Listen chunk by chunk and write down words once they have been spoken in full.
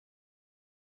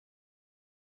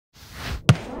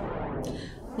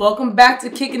Welcome back to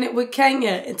Kicking It with Kenya,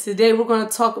 and today we're going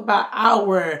to talk about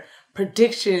our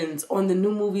predictions on the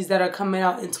new movies that are coming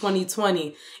out in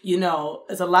 2020. You know,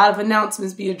 there's a lot of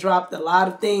announcements being dropped, a lot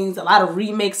of things, a lot of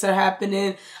remakes are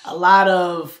happening, a lot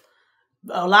of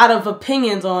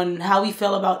opinions on how we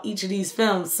feel about each of these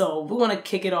films. So we're going to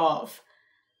kick it off.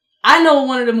 I know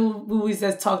one of the movies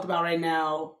that's talked about right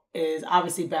now is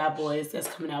obviously Bad Boys. That's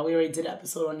coming out. We already did an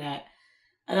episode on that.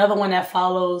 Another one that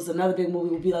follows, another big movie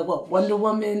would be like, what, Wonder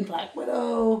Woman, Black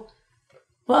Widow.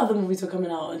 What other movies are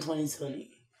coming out in 2020?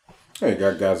 Hey, you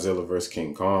got Godzilla vs.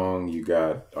 King Kong. You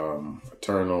got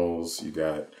Eternals. You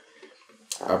got,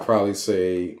 I'd probably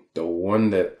say the one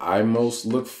that I most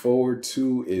look forward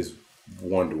to is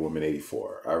Wonder Woman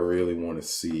 84. I really want to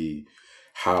see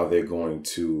how they're going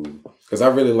to, because I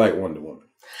really like Wonder Woman.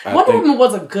 Wonder Woman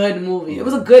was a good movie. It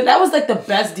was that was like the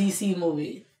best DC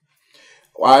movie.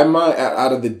 I'm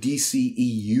out of the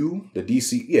DCEU, the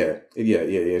DC, yeah.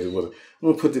 It was.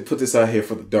 I'm gonna put this out here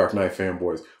for the Dark Knight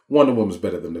fanboys. Wonder Woman's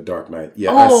better than the Dark Knight.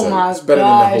 Yeah, oh my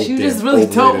gosh, you just really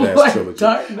don't like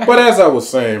Dark Knight. But as I was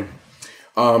saying,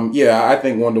 I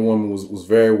think Wonder Woman was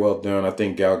very well done. I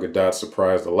think Gal Gadot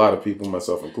surprised a lot of people,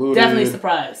 myself included. Definitely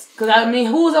surprised, because I mean,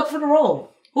 who was up for the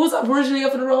role? Who was originally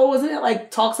up for the role? Wasn't it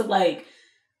like talks of like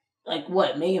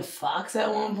what, Megan Fox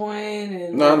at one point?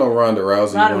 And no, I know Ronda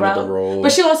Rousey wanted the role.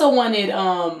 But she also wanted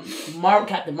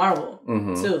Captain Marvel,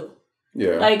 too.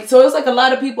 Yeah. Like, so it was like a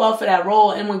lot of people out for that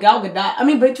role. And when Gal Gadot, I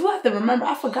mean, but you have to remember,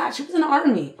 I forgot, she was in the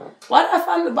army. Why did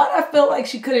I feel like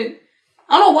she couldn't,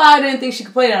 I don't know why I didn't think she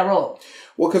could play that role.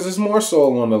 Well, because it's more so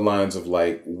along the lines of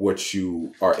like what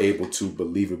you are able to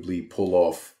believably pull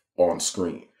off on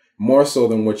screen. More so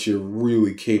than what you're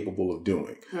really capable of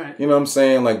doing. Right. You know what I'm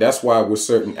saying? Like, that's why with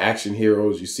certain action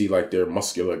heroes, you see like they're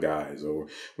muscular guys. Or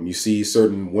when you see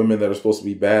certain women that are supposed to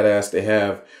be badass, they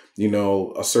have, you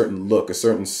know, a certain look, a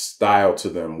certain style to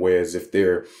them. Whereas if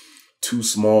they're too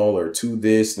small or too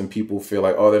this, then people feel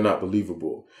like, oh, they're not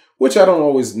believable. Which I don't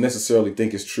always necessarily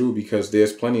think is true, because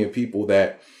there's plenty of people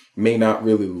that may not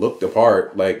really look the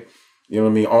part. Like, you know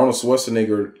what I mean? Arnold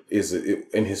Schwarzenegger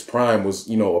in his prime was,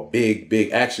 you know, a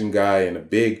big action guy and a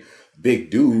big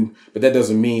dude. But that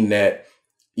doesn't mean that,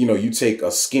 you know, you take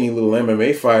a skinny little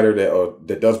MMA fighter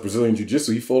that does Brazilian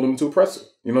Jiu-Jitsu, you fold him into a presser.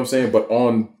 You know what I'm saying? But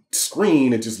on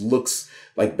screen, it just looks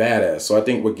like badass. So I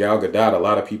think with Gal Gadot, a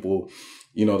lot of people,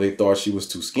 you know, they thought she was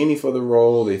too skinny for the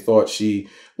role. They thought she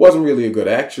wasn't really a good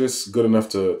actress, good enough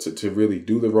to really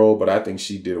do the role. But I think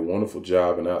she did a wonderful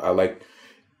job. And I like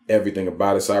everything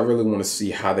about it. So I really want to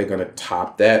see how they're going to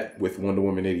top that with Wonder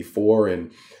Woman 84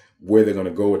 and where they're going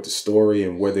to go with the story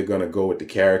and where they're going to go with the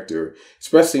character,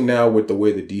 especially now with the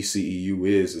way the DCEU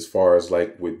is, as far as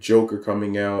like with Joker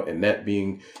coming out and that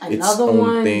being its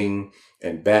own thing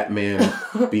and Batman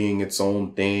being its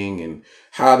own thing, and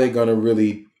how they're going to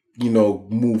really, you know,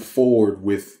 move forward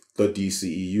with the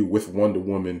DCEU with Wonder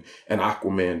Woman and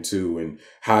Aquaman too, and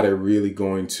how they're really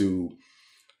going to,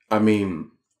 I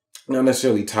mean, not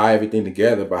necessarily tie everything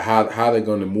together, but how they're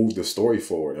going to move the story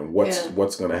forward and what's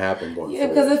going to happen going forward. Yeah,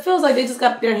 because it feels like they just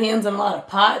got their hands on a lot of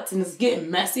pots and it's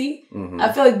getting messy.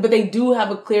 I feel like, but they do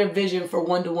have a clear vision for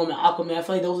Wonder Woman, Aquaman. I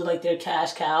feel like those are like their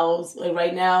cash cows, like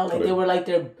right now. Like they were like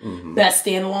their best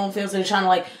standalone films. So they're trying to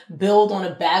like build on the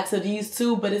backs of these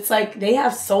two, but it's like they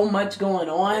have so much going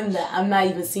on that I'm not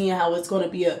even seeing how it's going to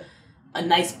be a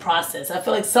nice process. I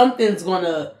feel like something's going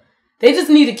to. They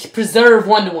just need to preserve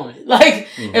Wonder Woman. Like,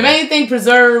 if anything,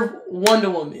 preserve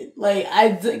Wonder Woman. Like,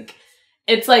 I think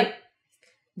it's like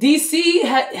DC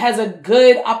has a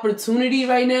good opportunity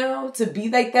right now to be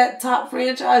like that top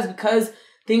franchise, because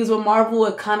things with Marvel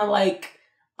are kind of like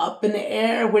up in the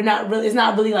air. It's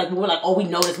not really like, we're like, oh, we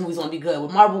know this movie's going to be good.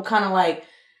 With Marvel, kind of like,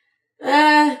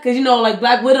 because, you know, like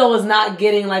Black Widow is not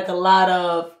getting like a lot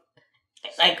of,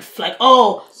 like,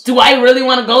 oh, do I really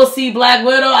want to go see Black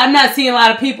Widow? I'm not seeing a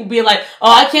lot of people being like,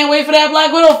 oh, I can't wait for that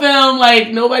Black Widow film. Like,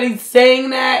 nobody's saying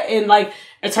that. And like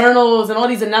Eternals and all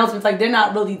these announcements, like, they're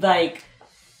not really like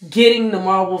getting the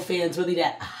Marvel fans really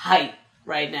that hype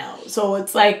right now. So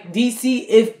it's like DC,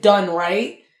 if done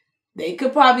right, they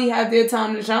could probably have their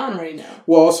time to shine right now.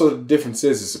 Well, also the difference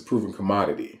is it's a proven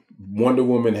commodity. Wonder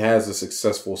Woman has a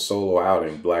successful solo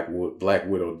outing. Black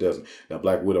Widow doesn't. Now,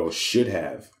 Black Widow should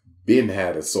have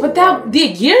had a solo. But that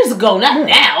did years ago, not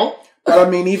now. But I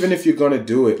mean, even if you're going to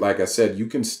do it, like I said, you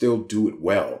can still do it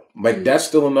well. Like, that's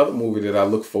still another movie that I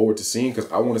look forward to seeing, because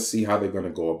I want to see how they're going to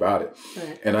go about it.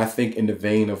 Right. And I think in the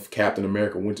vein of Captain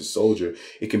America Winter Soldier,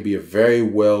 it can be a very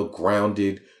well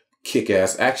grounded,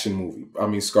 kick-ass action movie. I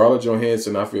mean, Scarlett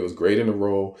Johansson, I feel, is great in the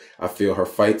role. I feel her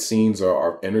fight scenes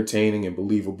are entertaining and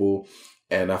believable.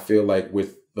 And I feel like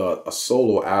with a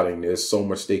solo outing, there's so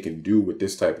much they can do with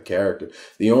this type of character.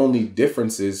 The only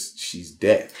difference is she's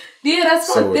dead. Yeah,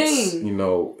 that's my so thing. You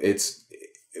know,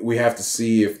 we have to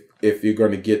see if you're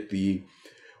going to get the,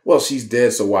 well, she's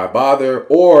dead, so why bother?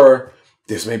 Or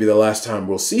this may be the last time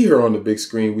we'll see her on the big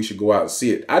screen. We should go out and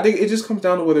see it. I think it just comes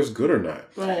down to whether it's good or not.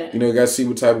 Right. You know, you got to see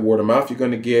what type of word of mouth you're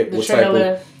going to get. The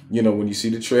trailer. Type of, you know, when you see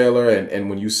the trailer and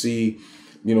when you see,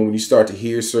 you know, when you start to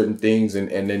hear certain things and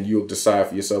then you'll decide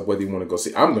for yourself whether you want to go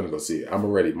see it. I'm going to go see it. I'm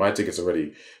already, my ticket's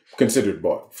already considered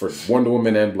bought for Wonder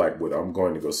Woman and Black Widow. I'm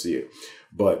going to go see it.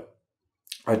 But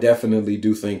I definitely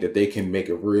do think that they can make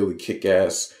a really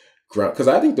kick-ass ground, because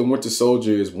I think The Winter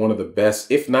Soldier is one of the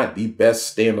best, if not the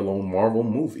best, standalone Marvel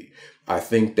movie. I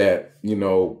think that, you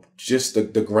know, just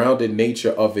the grounded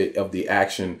nature of it, of the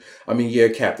action. I mean, yeah,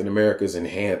 Captain America's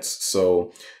enhanced,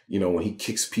 so, you know, when he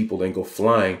kicks people and go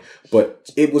flying, but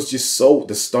it was just so,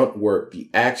 the stunt work, the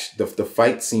action, the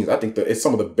fight scenes, I think it's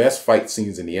some of the best fight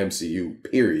scenes in the MCU,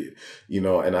 period. You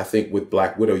know, and I think with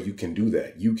Black Widow, you can do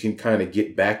that. You can kind of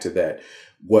get back to that.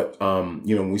 What,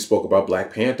 you know, when we spoke about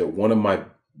Black Panther, one of my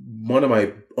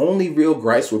only real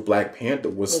gripes with Black Panther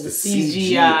was the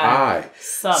CGI.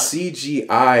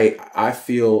 CGI, I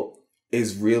feel,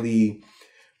 is really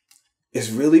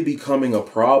becoming a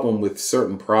problem with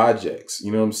certain projects.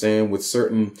 You know what I'm saying? With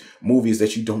certain movies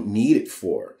that you don't need it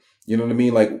for. You know what I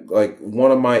mean? Like one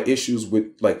of my issues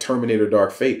with like Terminator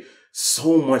Dark Fate,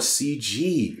 so much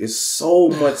CG. It's so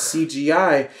much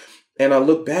CGI. And I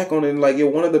look back on it and like, you're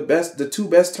one of the two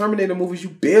best Terminator movies, you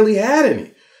barely had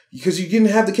any. Because you didn't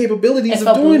have the capabilities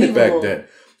of doing it back then.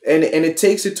 And it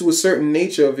takes it to a certain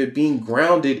nature of it being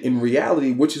grounded in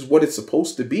reality, which is what it's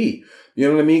supposed to be. You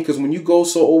know what I mean? Because when you go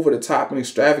so over the top and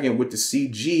extravagant with the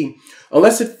CG,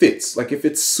 unless it fits, like if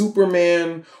it's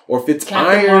Superman or if it's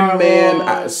Iron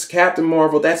Man, Captain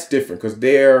Marvel, that's different because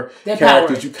they're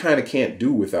characters power. You kind of can't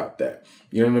do without that.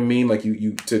 You know what I mean? Like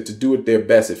to do it their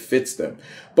best, it fits them.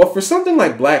 But for something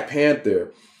like Black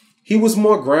Panther, he was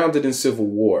more grounded in Civil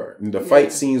War. And the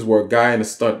fight scenes were a guy in a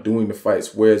stunt doing the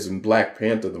fights. Whereas in Black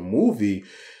Panther, the movie,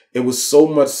 it was so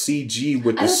much CG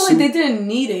with the suit. I feel like they didn't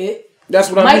need it. That's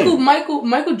what I mean.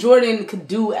 Michael Jordan could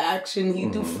do action. He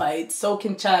do fights. So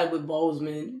can Chadwick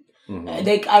Boseman. I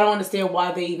don't understand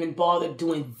why they even bothered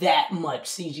doing that much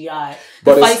CGI.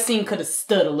 The fight scene could have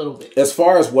stood a little bit. As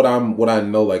far as what I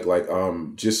know, like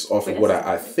just off of what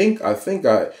I think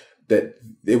that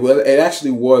it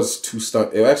actually was two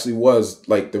stunt. It actually was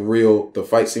like the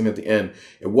fight scene at the end.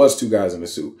 It was two guys in a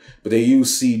suit, but they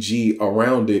used CG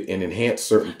around it and enhanced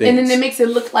certain things. And then it makes it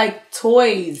look like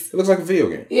toys. It looks like a video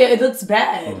game. Yeah, it looks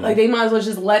bad. Like they might as well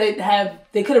just let it have.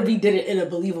 They could have redid it in a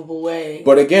believable way.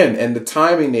 But again, and the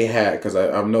timing they had, because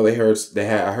I know I heard they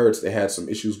had some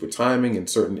issues with timing and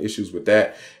certain issues with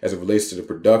that as it relates to the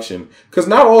production. Because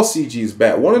not all CG is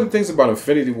bad. One of the things about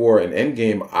Infinity War and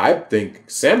Endgame, I think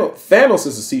Thanos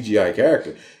is a CGI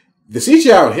character. The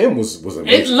CGI on him was amazing.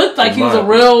 It looked like he was a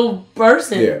real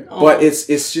person. Yeah, but it's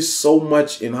just so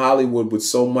much in Hollywood with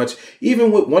so much.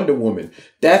 Even with Wonder Woman,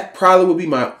 that probably would be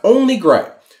my only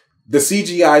gripe. The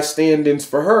CGI stand-ins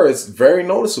for her is very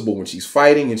noticeable when she's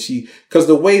fighting and because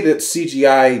the way that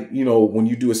CGI, you know, when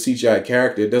you do a CGI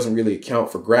character, it doesn't really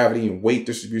account for gravity and weight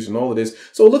distribution, all of this.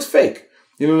 So it looks fake.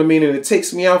 You know what I mean? And it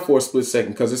takes me out for a split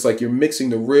second because it's like you're mixing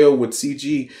the real with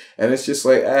CG and it's just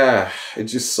like,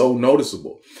 it's just so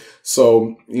noticeable.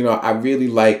 So, you know, I really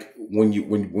like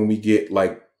when we get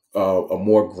like a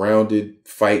more grounded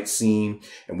fight scene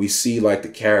and we see like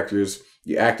the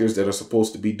actors that are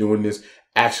supposed to be doing this.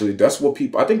 Actually,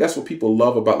 I think that's what people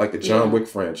love about like the John Wick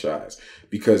franchise,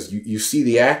 because you see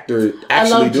the actor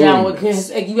actually doing John Wick because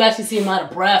like, you actually see him out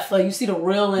of breath, like you see the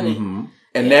real in it,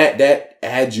 and that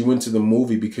adds you into the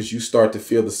movie because you start to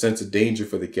feel the sense of danger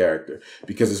for the character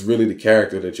because it's really the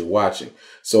character that you're watching.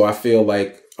 So I feel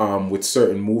like with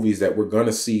certain movies that we're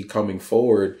gonna see coming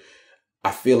forward, I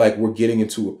feel like we're getting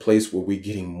into a place where we're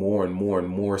getting more and more and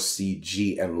more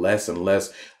CG and less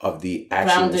of the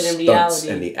actual stunts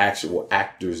and the actual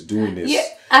actors doing this. Yeah,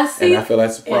 I see. And I feel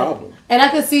that's a problem. And I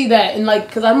can see that. And like,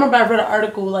 because I remember I read an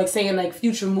article like saying like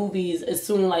future movies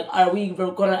assume like, are we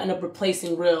going to end up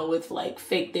replacing real with like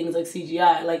fake things like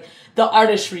CGI? Like the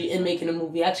artistry in making a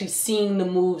movie, actually seeing the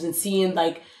moves and seeing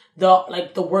like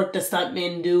the work the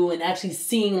stuntmen do and actually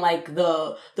seeing like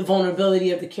the vulnerability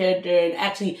of the character and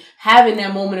actually having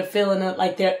that moment of feeling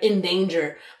like they're in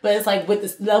danger. But it's like with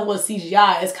this level of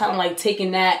CGI, it's kind of like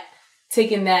taking that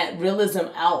realism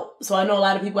out. So I know a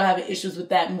lot of people are having issues with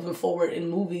that moving forward in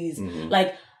movies.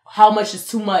 Like how much is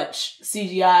too much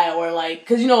CGI or like,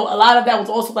 cause you know, a lot of that was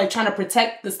also like trying to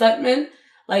protect the stuntmen.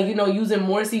 like, you know, using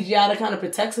more CGI to kind of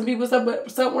protect some people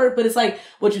somewhere. But it's like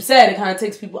what you said, it kind of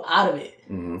takes people out of it.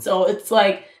 Mm-hmm. So it's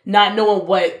like not knowing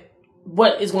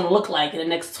what is going to look like in the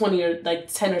next 20 or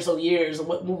like 10 or so years, or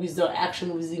what movies, the action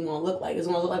movies, are going to look like. It's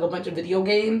going to look like a bunch of video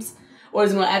games, or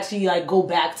is it going to actually like go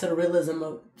back to the realism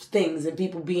of things and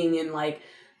people being in like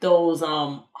those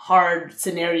hard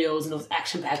scenarios and those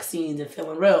action-packed scenes and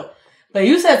feeling real. But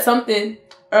you said something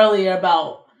earlier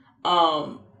about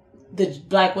the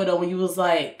Black Widow when you was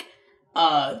like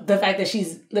the fact that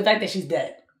she's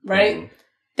dead, right? Mm-hmm.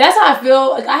 That's how I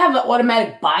feel. Like I have an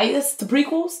automatic bias to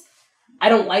prequels. I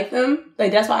don't like them.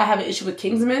 Like that's why I have an issue with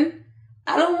Kingsman.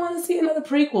 I don't want to see another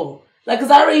prequel. Like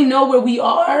because I already know where we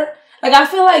are. Like I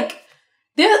feel like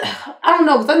I don't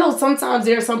know, because I know sometimes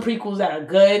there are some prequels that are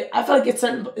good. I feel like it's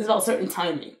about certain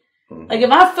timing. Mm-hmm. Like,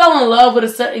 if I fell in love with a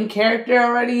certain character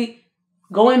already,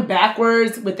 going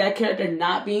backwards with that character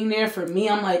not being there, for me,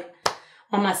 I'm like,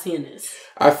 I'm not seeing this.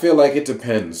 I feel like it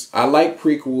depends. I like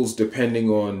prequels depending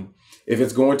on if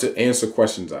it's going to answer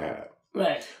questions I have.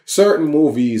 Right. Certain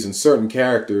movies and certain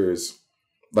characters,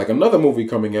 like another movie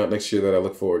coming out next year that I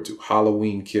look forward to,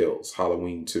 Halloween Kills,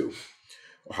 Halloween 2,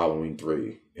 or Halloween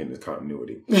 3. In the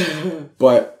continuity.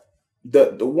 But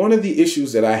the one of the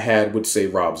issues that I had with, say,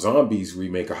 Rob Zombie's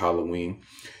remake of Halloween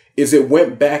is it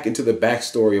went back into the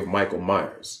backstory of Michael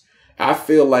Myers. I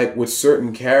feel like with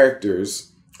certain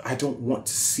characters, I don't want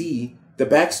to see the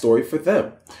backstory for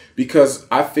them because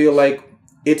I feel like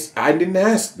I didn't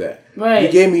ask that. Right.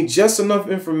 You gave me just enough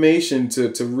information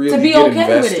to really get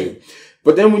invested.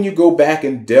 But then when you go back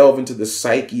and delve into the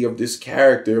psyche of this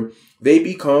character, they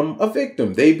become a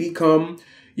victim. They become,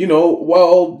 you know,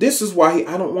 well, this is why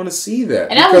I don't want to see that.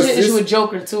 And that was your issue with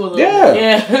Joker, too, a little bit.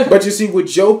 Yeah. But you see, with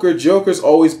Joker's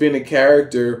always been a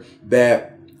character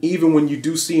that even when you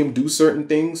do see him do certain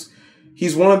things,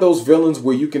 he's one of those villains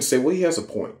where you can say, well, he has a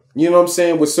point. You know what I'm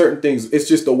saying? With certain things, it's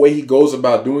just the way he goes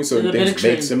about doing certain things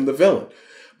makes him the villain.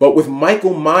 But with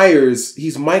Michael Myers,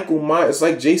 he's Michael Myers. It's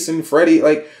like Jason, Freddy,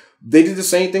 like... They did the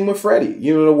same thing with Freddy.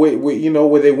 You know, the way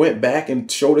where they went back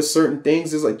and showed us certain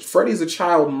things. It's like Freddy's a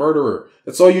child murderer.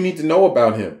 That's all you need to know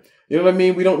about him. You know what I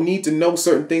mean? We don't need to know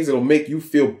certain things that'll make you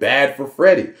feel bad for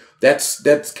Freddy. That's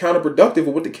counterproductive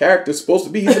of what the character's supposed to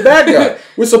be. He's a bad guy.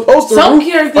 We're supposed to some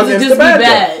characters are just be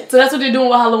bad. So that's what they're doing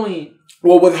with Halloween.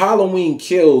 Well, with Halloween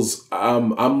Kills,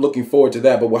 I'm looking forward to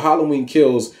that. But with Halloween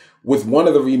Kills, with one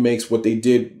of the remakes, what they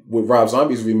did with Rob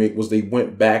Zombie's remake was they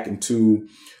went back into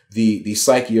the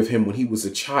psyche of him when he was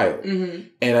a child. Mm-hmm.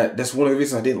 And that's one of the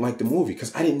reasons I didn't like the movie,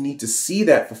 because I didn't need to see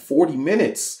that for 40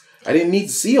 minutes. I didn't need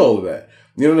to see all of that.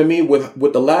 You know what I mean?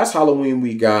 With the last Halloween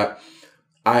we got,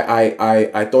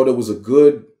 I thought it was a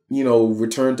good, you know,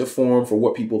 return to form for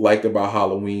what people liked about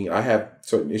Halloween. I have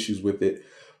certain issues with it.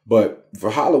 But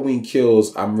for Halloween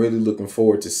Kills, I'm really looking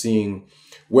forward to seeing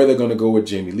where they're going to go with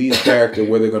Jamie Lee's character,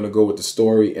 where they're going to go with the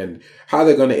story, and how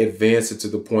they're going to advance it to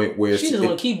the point where... She's just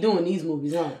going to keep doing these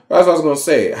movies, huh? That's what I was going to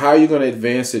say. How are you going to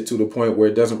advance it to the point where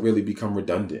it doesn't really become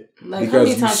redundant? Like,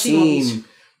 because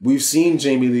we've seen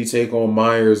Jamie Lee take on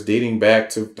Myers dating back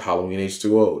to Halloween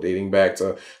H2O, dating back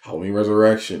to Halloween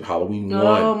Resurrection, Halloween 1.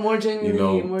 Oh, more Jamie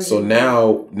Lee. So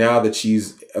now that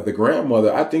she's the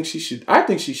grandmother, I think she should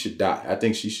die. I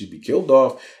think she should be killed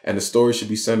off, and the story should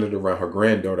be centered around her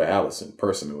granddaughter Allison,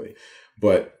 personally.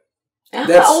 But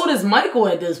how old is Michael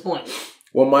at this point?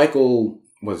 Well, Michael,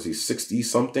 was he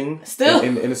 60-something still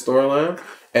in the storyline?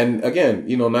 And again,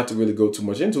 you know, not to really go too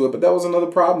much into it, but that was another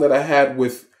problem that I had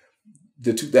with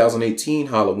the 2018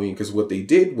 Halloween, because what they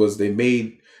did was they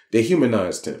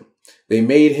humanized him. They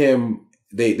made him.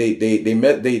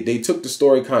 They took the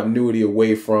story continuity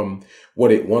away from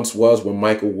what it once was, when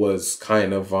Michael was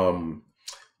kind of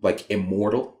like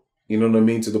immortal. You know what I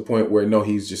mean? To the point where no,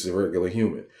 he's just a regular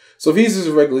human. So if he's just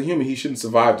a regular human, he shouldn't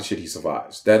survive the shit he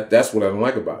survives. That's what I don't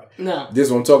like about it. No. This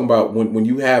is what I'm talking about. When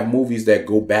you have movies that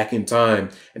go back in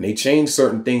time and they change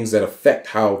certain things that affect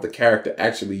how the character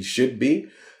actually should be,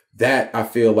 that I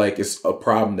feel like is a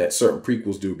problem that certain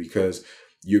prequels do, because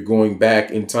you're going back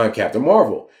in time. Captain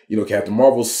Marvel, you know, Captain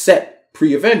Marvel's set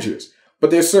pre-Avengers, but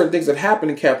there's certain things that happen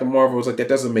in Captain Marvel. It's like that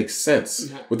doesn't make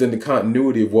sense within the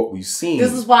continuity of what we've seen.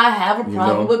 This is why I have a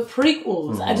problem with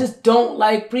prequels. Mm-hmm. I just don't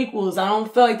like prequels. I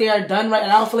don't feel like they are done right,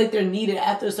 and I don't feel like they're needed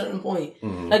after a certain point.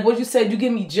 Mm-hmm. Like what you said, you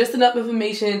give me just enough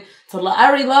information to. I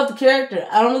already love the character.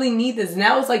 I don't really need this.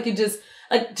 Now it's like you just.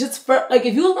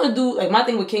 If you was going to do, like, my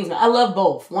thing with Kingsman, I love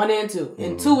both, 1 and 2.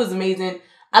 And 2 was amazing.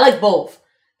 I like both.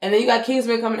 And then you got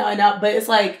Kingsman coming out and out, but it's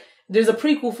like, there's a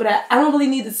prequel for that. I don't really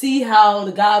need to see how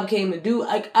the guy came to do.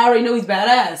 Like, I already know he's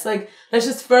badass. Like, let's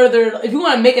just further, if you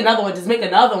want to make another one, just make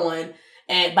another one.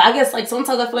 But I guess, like,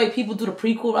 sometimes I feel like people do the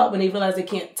prequel route when they realize they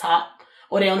can't top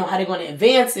or they don't know how they're going to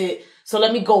advance it. So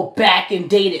let me go back and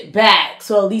date it back.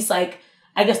 So at least like,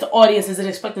 I guess the audience isn't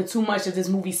expecting too much of this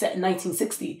movie set in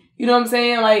 1960. You know what I'm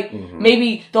saying? Like,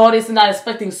 maybe the audience is not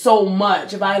expecting so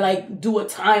much if I, like, do a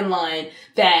timeline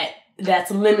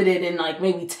that's limited in, like,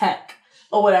 maybe tech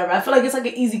or whatever. I feel like it's, like,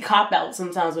 an easy cop-out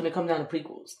sometimes when it comes down to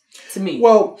prequels, to me.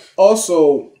 Well,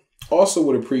 also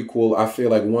with a prequel, I feel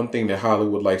like one thing that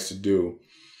Hollywood likes to do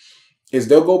is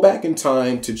they'll go back in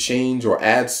time to change or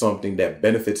add something that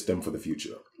benefits them for the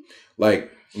future. Like,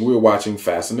 we were watching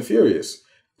Fast and the Furious.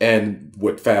 And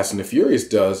what Fast and the Furious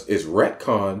does is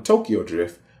retcon Tokyo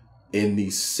Drift in the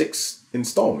 6th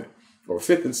installment or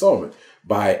 5th installment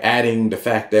by adding the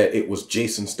fact that it was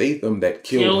Jason Statham that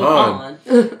killed Han.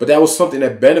 But that was something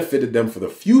that benefited them for the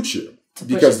future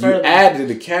because you added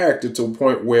the character to a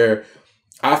point where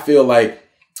I feel like,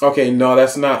 okay, no,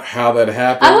 that's not how that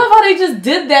happened. I love how they just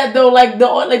did that though. Like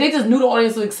they just knew the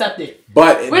audience would accept it.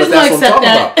 But that's what I'm talking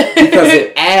about. Because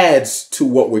it adds to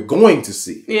what we're going to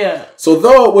see. Yeah. So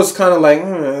though it was kind of like,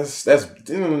 that's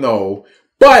no.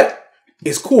 But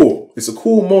it's cool. It's a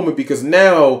cool moment because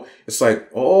now it's like,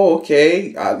 oh,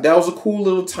 okay. That was a cool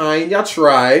little time. Y'all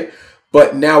tried.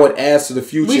 But now it adds to the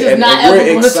future. And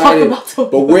we're excited.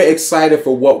 But we're excited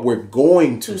for what we're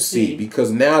going to see.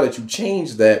 Because now that you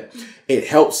changed that, it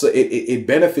helps. It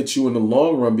benefits you in the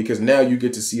long run because now you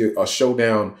get to see a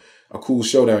showdown. A cool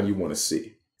showdown you want to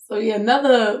see. So yeah,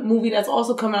 another movie that's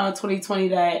also coming out in 2020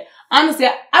 that honestly,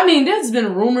 I mean, there's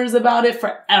been rumors about it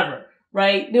forever,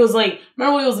 right? There was like,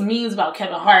 remember it was memes about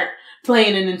Kevin Hart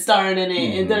playing it and starring in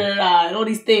it and and all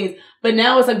these things. But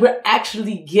now it's like we're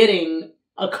actually getting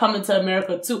a Coming to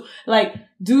America 2. Like,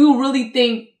 do you really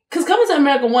think? Because Coming to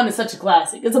America 1 is such a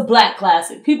classic. It's a black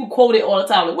classic. People quote it all the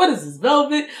time. Like, what is this,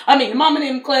 Velvet? I mean, Mama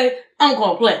named Clay. I'm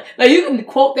going to play. Like, you can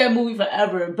quote that movie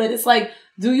forever. But it's like,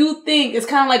 do you think, it's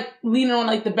kind of like leaning on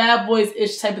like the Bad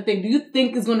Boys-ish type of thing. Do you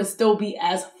think it's going to still be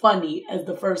as funny as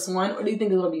the first one? Or do you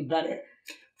think it's going to be better?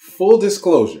 Full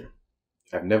disclosure.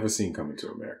 I've never seen Coming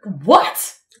to America.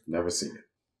 What? Never seen it.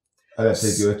 I gotta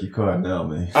take you out your car now,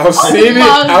 man. I've seen it.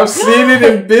 I've seen it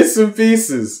in bits and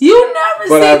pieces. You never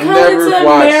seen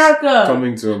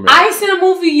Coming to America. I seen a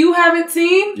movie you haven't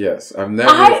seen. Yes, I've never.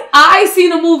 I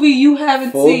seen a movie you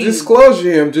haven't Full seen. Full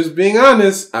disclosure, I'm just being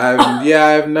honest. I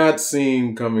have not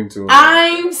seen Coming to America.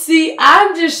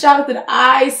 I'm just shocked that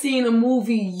I seen a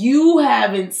movie you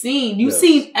haven't seen. You've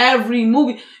seen every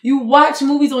movie. You watch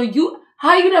movies on you.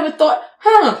 How you never thought,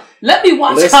 let me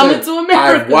watch Coming to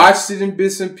America. I watched it in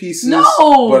bits and pieces.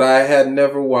 No. But I had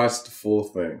never watched the full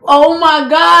thing. Oh my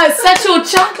God. Sexual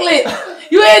Chocolate.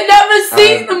 You had never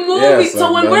seen the movie. Yes,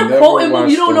 so when we're quoting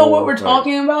movies, you don't know what we're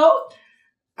talking about?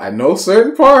 I know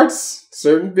certain parts,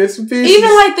 certain bits and pieces.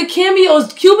 Even like the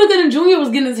cameos, Cuba Gooding Jr. was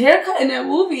getting his hair cut in that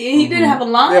movie and he didn't have a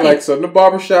line. Yeah, like certain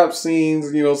barbershop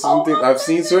scenes, you know, some things. I've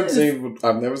seen certain scenes, but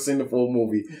I've never seen the full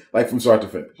movie, like from start to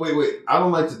finish. Wait. I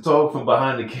don't like to talk from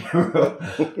behind the camera,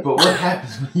 but what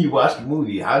happens when you watch the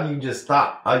movie? How do you just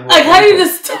stop? How do you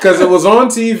just stop? Because it was on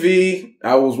TV.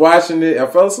 I was watching it. I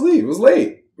fell asleep. It was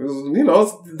late. It was, you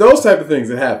know, those type of things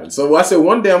that happen. So I said,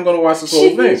 one day I'm going to watch this whole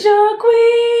thing.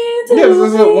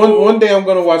 One day I'm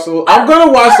going to watch the whole. I'm going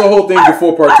to watch the whole thing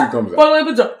before part 2 comes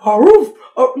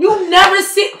out. You never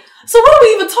see. So what are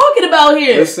we even talking about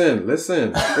here? Listen. What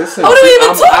are we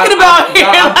even talking about here?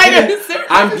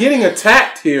 I'm getting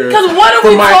attacked here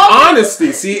for my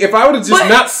honesty. See, if I would have just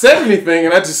not said anything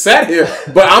and I just sat here,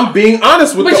 but I'm being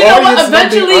honest with the audience.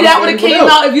 But you know what? Eventually that would have came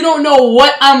out if you don't know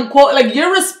what I'm quoting. Like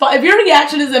if your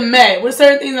reaction isn't met with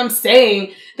certain things I'm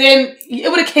saying, then it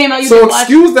would have came out. So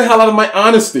excuse the hell out of my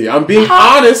honesty. I'm being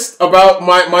honest about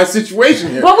my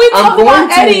situation here. But we talk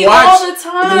about Eddie all the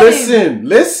time. Listen.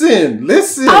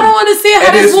 I don't understand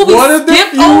how this movie one of the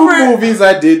few movies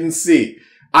I didn't see.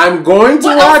 I'm going to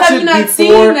watch it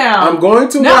before. I'm going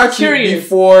to watch it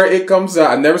before it comes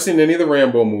out. I've never seen any of the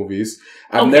Rambo movies.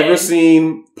 I've never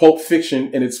seen Pulp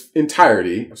Fiction in its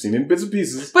entirety. I've seen it in bits and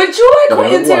pieces. But you like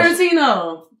Quentin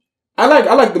Tarantino. I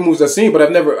like the movies I've seen, but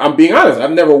I'm being honest,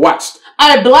 I've never watched.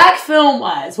 Alright, black film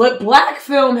wise, what black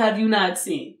film have you not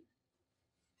seen?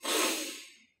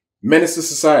 Menace to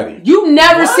Society. You've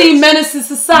never seen Menace to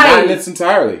Society. Not in its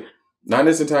entirety.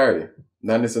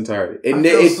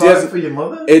 It does for your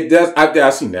mother? It does.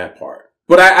 I've seen that part.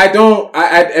 But I don't,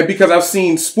 because I've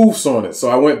seen spoofs on it, so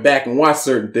I went back and watched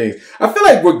certain things. I feel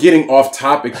like we're getting off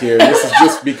topic here. This is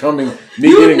just becoming me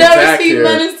getting attacked here. You've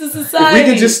never seen Menace to Society. If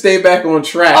we can just stay back on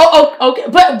track. Oh, okay.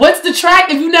 But what's the track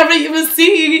if you never even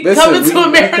see Coming to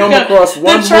America? We come across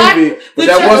one movie, but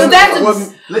that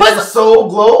wasn't. Let your soul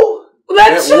glow?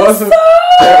 Let's that just wasn't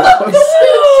that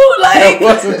like,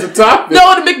 wasn't the topic.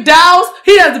 No, the McDowell's,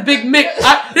 he has the Big Mick.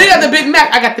 They got the Big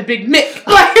Mac. I got the Big Mick.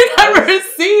 Like, you never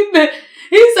seen that.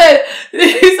 He said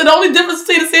the only difference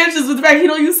between the sandwiches was the fact he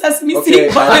don't use sesame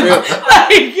seed buns.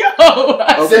 Like, yo.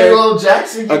 Samuel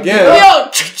Jackson.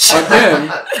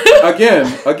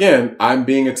 Again, I'm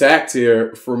being attacked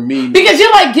here for me. Because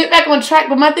you're like, get back on track.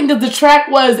 But my thing is the track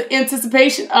was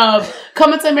anticipation of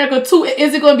Coming to America 2.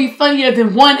 Is it going to be funnier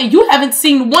than 1? And you haven't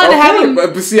seen 1. Okay,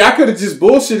 but see, I could have just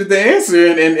bullshitted the answer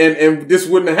and this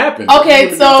wouldn't have happened.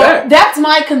 Okay, so that's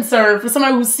my concern for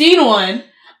somebody who's seen 1.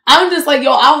 I'm just like,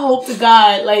 yo, I hope to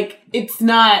God, like, it's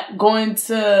not going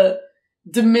to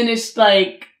diminish,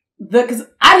 like, because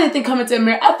I didn't think Coming to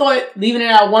America, I thought leaving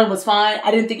it at 1 was fine. I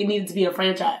didn't think it needed to be a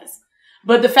franchise.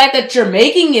 But the fact that you're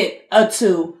making it a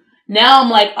 2, now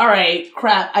I'm like, all right,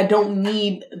 crap, I don't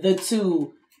need the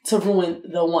 2 to ruin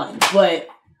the 1. But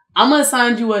I'm going to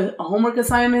assign you a homework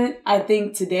assignment. I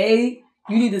think today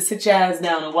you need to sit your ass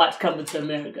down and watch Coming to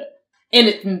America in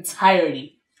its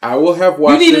entirety. I will have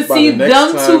watched it by the next time. You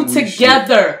need to see them 2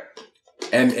 together.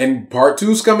 And part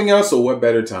 2's coming out, so what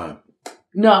better time?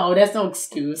 No, that's no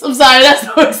excuse. I'm sorry, that's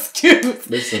no excuse.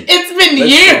 Listen, it's been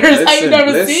years. I ain't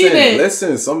never seen it.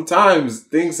 Listen, sometimes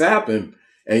things happen.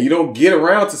 And you don't get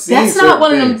around to seeing That's not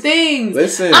one of them things.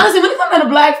 Listen. Honestly, when it comes to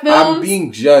black films, I'm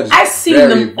being judged I've seen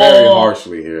very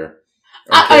harshly here.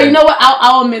 Okay? You know what?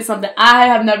 I'll admit something. I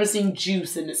have never seen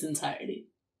Juice in its entirety.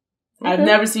 Okay. I've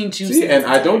never seen Juice in its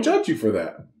entirety. I don't judge you for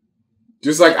that.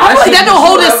 Just like I feel like that don't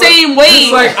hold the same weight.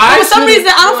 Just like for some reason,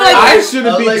 I don't feel like I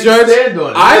shouldn't be judged.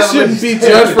 I shouldn't be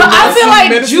judged. But I feel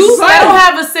like Juice, that don't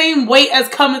have the same weight as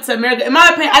Coming to America. In my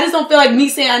opinion, I just don't feel like me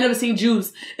saying I never seen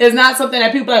Juice is not something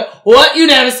that people are like, what? You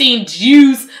never seen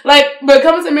Juice? Like, but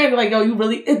Coming to America, like, yo, you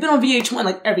really? It's been on VH1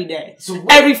 like every day,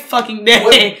 every fucking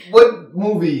day. What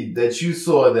movie that you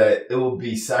saw that it would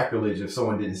be sacrilege if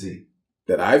someone didn't see?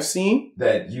 That I've seen?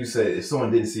 That you said if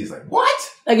someone didn't see, it's like what?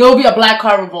 Like it would be a Black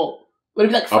Car Revolt. Would it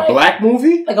be like Friday? A black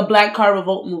movie? Like a Black Car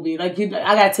Revolt movie. Like, I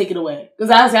gotta take it away. Because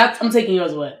honestly, I'm taking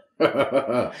yours away.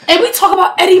 And we talk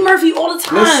about Eddie Murphy all the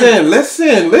time.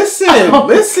 Listen.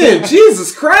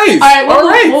 Jesus Christ. All right. What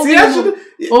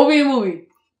would be a movie?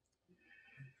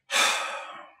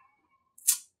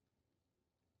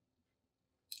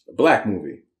 A black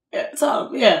movie.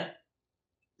 Yeah.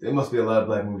 There must be a lot of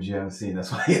black movies you haven't seen. That's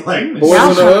why you like Boys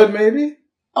in the Hood, maybe?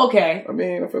 Okay. I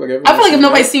mean, I feel like if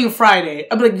nobody's seen Friday,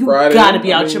 I'd be like, you gotta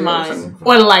be out your mind.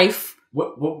 Or Life.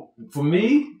 What for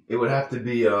me, it would have to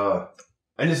be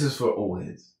and this is for old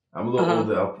heads. I'm a little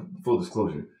older, full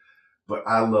disclosure. But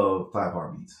I love 5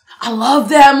 Heartbeats. I love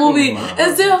that movie.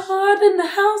 Is there a heart in the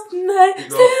house tonight?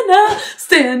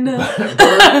 Stand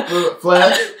up.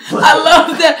 Flash. I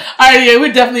love that. Alright, yeah,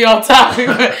 we're definitely off topic.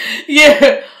 But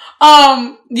yeah.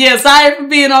 Yeah, sorry for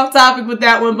being off topic with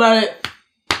that one, but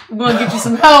we're going to get you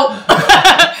some help.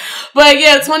 But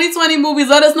yeah, 2020 movies.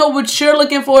 Let us know what you're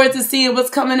looking forward to seeing, what's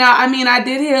coming out. I mean, I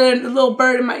did hear a little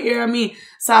bird in my ear. I mean,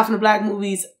 aside from the black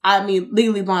movies, I mean,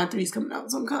 Legally Blonde 3 is coming out.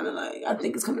 So I'm kind of like, I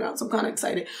think it's coming out. So I'm kind of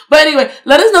excited. But anyway,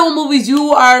 let us know what movies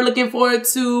you are looking forward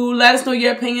to. Let us know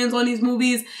your opinions on these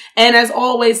movies. And as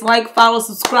always, like, follow,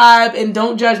 subscribe, and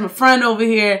don't judge my friend over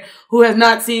here who has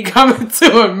not seen Coming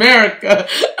to America.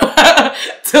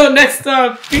 Till next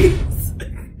time, peace.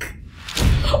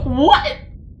 What?